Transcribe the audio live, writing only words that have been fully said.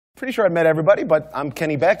Pretty sure I met everybody, but I'm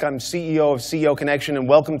Kenny Beck. I'm CEO of CEO Connection, and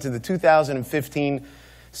welcome to the 2015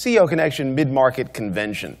 CEO Connection Mid-Market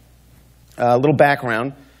Convention. A little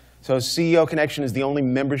background. So CEO Connection is the only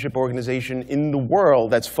membership organization in the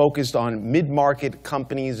world that's focused on mid-market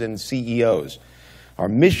companies and CEOs. Our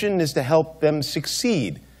mission is to help them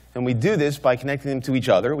succeed, and we do this by connecting them to each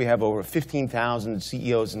other. We have over 15,000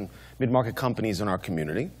 CEOs and mid-market companies in our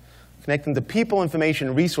community. Connect them to people, information,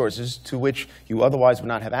 and resources to which you otherwise would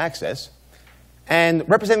not have access, and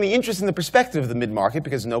representing the interest and the perspective of the mid-market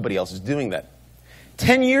because nobody else is doing that.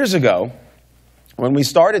 10 years ago, when we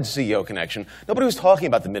started CEO Connection, nobody was talking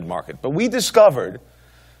about the mid-market, but we discovered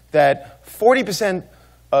that 40%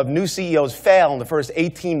 of new CEOs fail in the first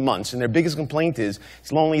 18 months, and their biggest complaint is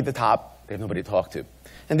it's lonely at the top, they have nobody to talk to.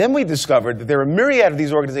 And then we discovered that there are a myriad of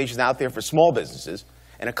these organizations out there for small businesses,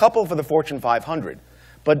 and a couple for the Fortune 500.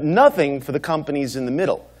 But nothing for the companies in the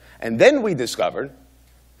middle. And then we discovered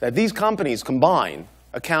that these companies combined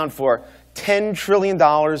account for $10 trillion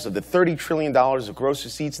of the $30 trillion of gross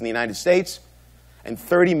receipts in the United States and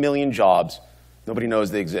 30 million jobs. Nobody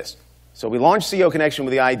knows they exist. So we launched CEO Connection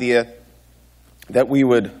with the idea that we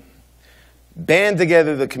would band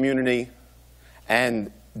together the community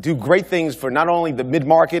and do great things for not only the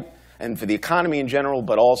mid-market and for the economy in general,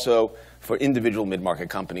 but also for individual mid-market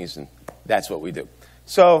companies, and that's what we do.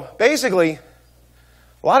 So basically,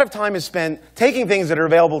 a lot of time is spent taking things that are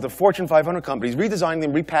available to Fortune 500 companies, redesigning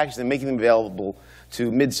them, repackaging them, making them available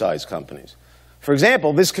to mid-sized companies. For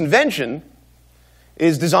example, this convention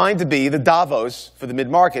is designed to be the Davos for the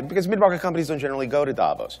mid-market, because mid-market companies don't generally go to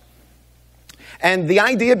Davos. And the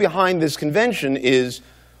idea behind this convention is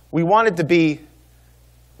we want it to be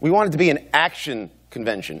an action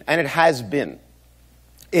convention, and it has been.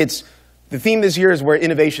 The theme this year is where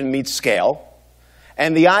innovation meets scale.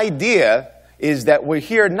 And the idea is that we're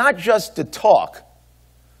here not just to talk,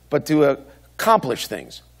 but to accomplish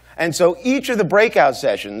things. And so each of the breakout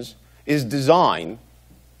sessions is designed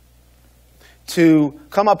to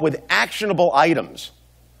come up with actionable items.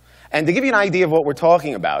 And to give you an idea of what we're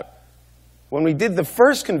talking about, when we did the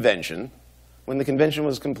first convention, when the convention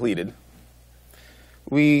was completed,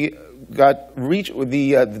 we got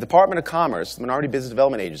the Department of Commerce, the Minority Business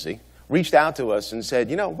Development Agency, reached out to us and said,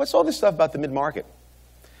 you know, what's all this stuff about the mid-market?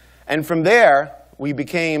 And from there, we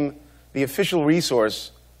became the official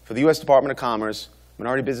resource for the U.S. Department of Commerce,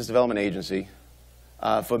 Minority Business Development Agency,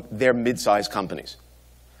 for their mid-sized companies.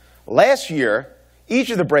 Last year, each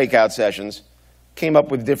of the breakout sessions came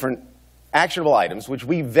up with different actionable items, which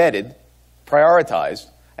we vetted, prioritized,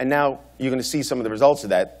 and now you're going to see some of the results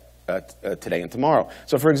of that today and tomorrow.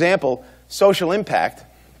 So for example, social impact.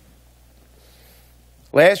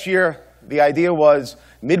 Last year, the idea was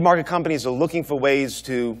mid-market companies are looking for ways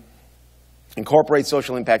to incorporate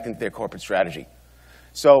social impact into their corporate strategy.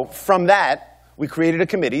 So from that, we created a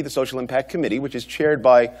committee, the Social Impact Committee, which is chaired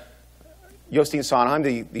by Jostine Sonheim,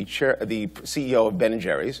 the CEO of Ben &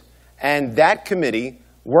 Jerry's. And that committee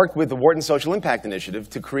worked with the Wharton Social Impact Initiative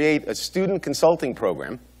to create a student consulting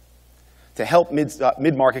program to help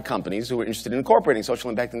mid-market companies who are interested in incorporating social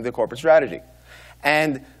impact into their corporate strategy.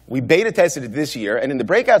 And we beta tested it this year, and in the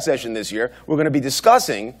breakout session this year, we're going to be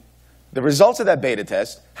discussing the results of that beta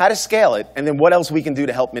test, how to scale it, and then what else we can do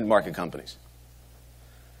to help mid-market companies.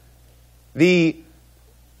 The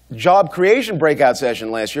job creation breakout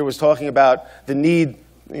session last year was talking about the need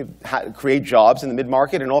to create jobs in the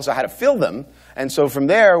mid-market and also how to fill them. And so from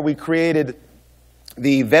there, we created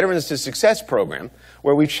the Veterans to Success program,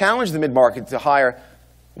 where we challenged the mid-market to hire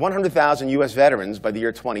 100,000 U.S. veterans by the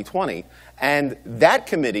year 2020. And that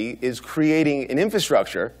committee is creating an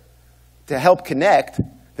infrastructure to help connect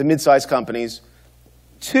the mid-sized companies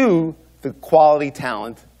to the quality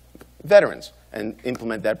talent veterans and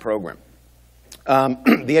implement that program.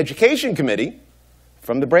 The Education Committee,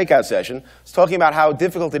 from the breakout session, is talking about how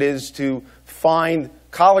difficult it is to find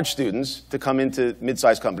college students to come into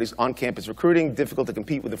mid-sized companies, on-campus recruiting, difficult to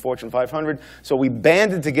compete with the Fortune 500. So we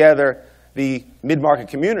banded together the mid-market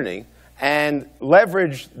community and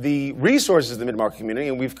leveraged the resources of the mid-market community,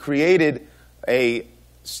 and we've created an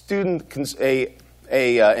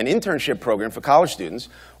internship program for college students,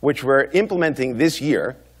 which we're implementing this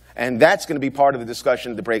year, and that's going to be part of the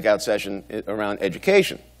discussion at the breakout session around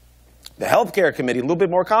education. The Healthcare Committee, a little bit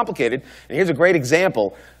more complicated, and here's a great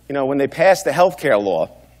example. You know, when they passed the healthcare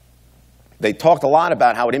law, they talked a lot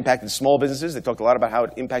about how it impacted small businesses. They talked a lot about how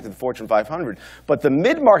it impacted the Fortune 500. But the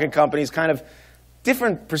mid-market companies kind of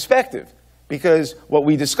different perspective, because what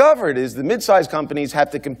we discovered is the mid-sized companies have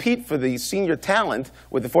to compete for the senior talent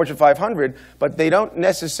with the Fortune 500, but they don't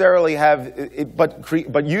necessarily have,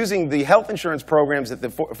 but using the health insurance programs that the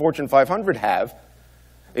Fortune 500 have,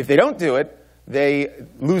 If they don't do it, they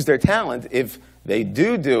lose their talent. If they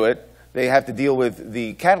do it, they have to deal with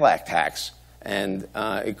the Cadillac tax. And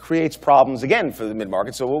it creates problems, again, for the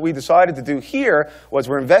mid-market. So what we decided to do here was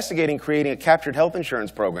we're investigating creating a captured health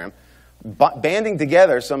insurance program, banding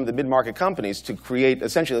together some of the mid-market companies to create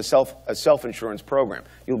essentially a self-insurance program.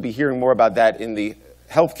 You'll be hearing more about that in the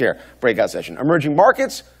healthcare breakout session. Emerging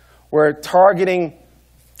markets, we're creating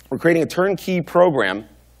a turnkey program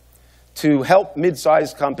to help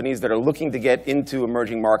mid-sized companies that are looking to get into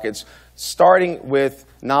emerging markets, starting with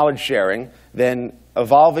knowledge sharing, then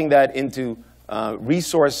evolving that into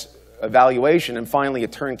resource evaluation, and finally a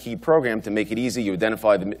turnkey program to make it easy. You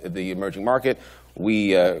identify the emerging market.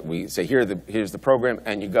 We say, here's the program,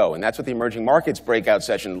 and you go. And that's what the emerging markets breakout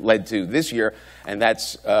session led to this year, and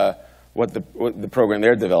that's what the program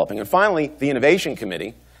they're developing. And finally, the Innovation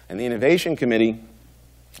Committee. And the Innovation Committee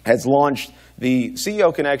has launched the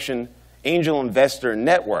CEO Connection Angel Investor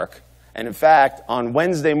Network. And in fact, on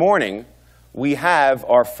Wednesday morning, we have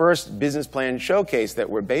our first business plan showcase that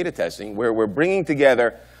we're beta testing, where we're bringing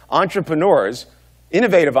together entrepreneurs,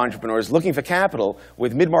 innovative entrepreneurs looking for capital,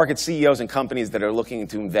 with mid-market CEOs and companies that are looking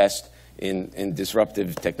to invest in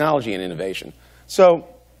disruptive technology and innovation. So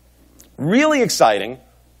really exciting.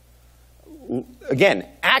 Again,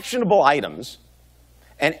 actionable items.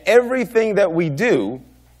 And everything that we do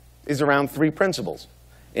is around three principles.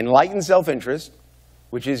 Enlightened self-interest,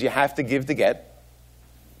 which is you have to give to get.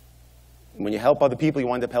 When you help other people, you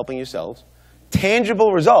wind up helping yourselves.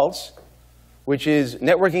 Tangible results, which is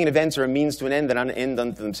networking and events are a means to an end and not an end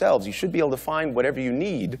unto themselves. You should be able to find whatever you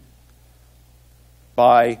need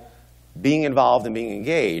by being involved and being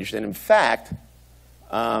engaged. And in fact,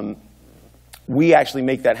 we actually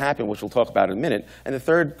make that happen, which we'll talk about in a minute. And the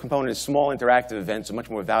third component is small interactive events are much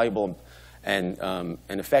more valuable and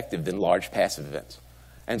effective than large passive events.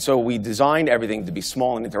 And so we designed everything to be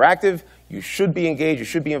small and interactive. You should be engaged, you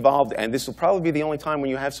should be involved, and this will probably be the only time when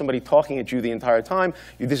you have somebody talking at you the entire time.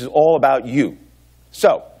 This is all about you.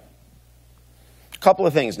 So, a couple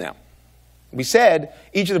of things now. We said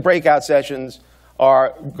each of the breakout sessions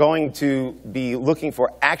are going to be looking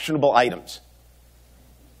for actionable items.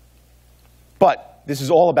 But this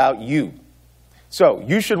is all about you. So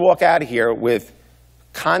you should walk out of here with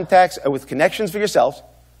contacts, with connections for yourselves,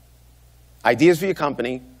 ideas for your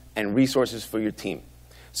company, and resources for your team.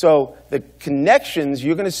 So the connections,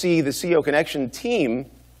 you're going to see the CEO Connection team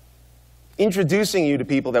introducing you to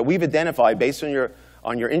people that we've identified based on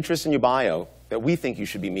your interest in your bio that we think you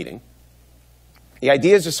should be meeting. The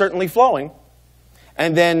ideas are certainly flowing.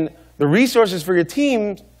 And then the resources for your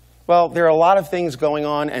team, well, there are a lot of things going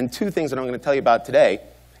on, and two things that I'm going to tell you about today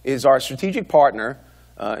is our strategic partner,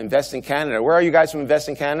 Invest in Canada. Where are you guys from Invest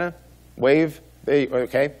in Canada? Wave?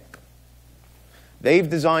 Okay. They've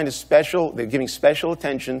designed they're giving special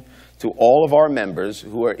attention to all of our members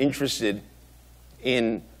who are interested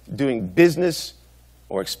in doing business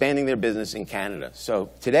or expanding their business in Canada.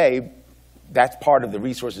 So today, that's part of the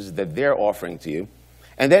resources that they're offering to you.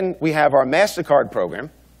 And then we have our MasterCard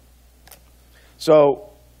program.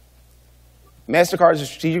 So MasterCard is a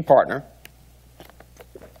strategic partner.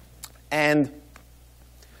 And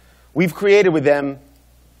we've created with them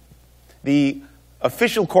the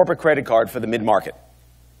official corporate credit card for the mid-market,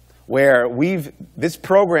 where this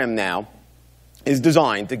program now is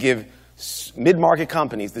designed to give mid-market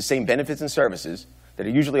companies the same benefits and services that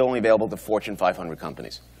are usually only available to Fortune 500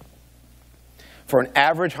 companies. For an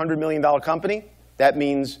average $100 million company, that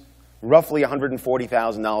means roughly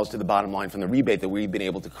 $140,000 to the bottom line from the rebate that we've been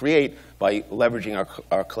able to create by leveraging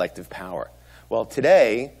our collective power. Well,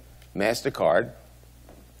 today, MasterCard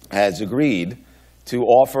has agreed to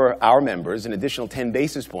offer our members an additional 10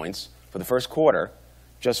 basis points for the first quarter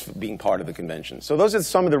just for being part of the convention. So those are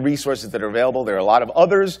some of the resources that are available. There are a lot of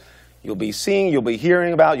others you'll be seeing, you'll be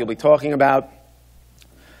hearing about, you'll be talking about.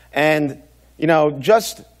 And, you know,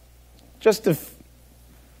 just to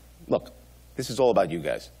look, this is all about you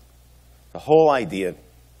guys. The whole idea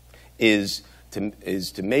is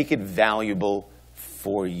to make it valuable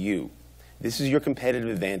for you. This is your competitive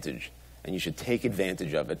advantage, and you should take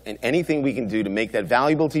advantage of it. And anything we can do to make that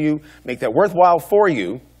valuable to you, make that worthwhile for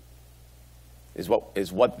you, is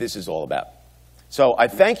what this is all about. So I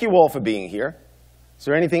thank you all for being here. Is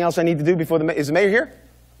there anything else I need to do before is the mayor here?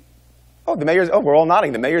 Oh, we're all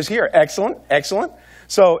nodding. The mayor's here. Excellent, excellent.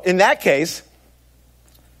 So in that case,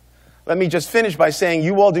 let me just finish by saying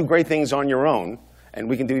you all do great things on your own, and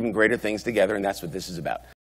we can do even greater things together, and that's what this is about.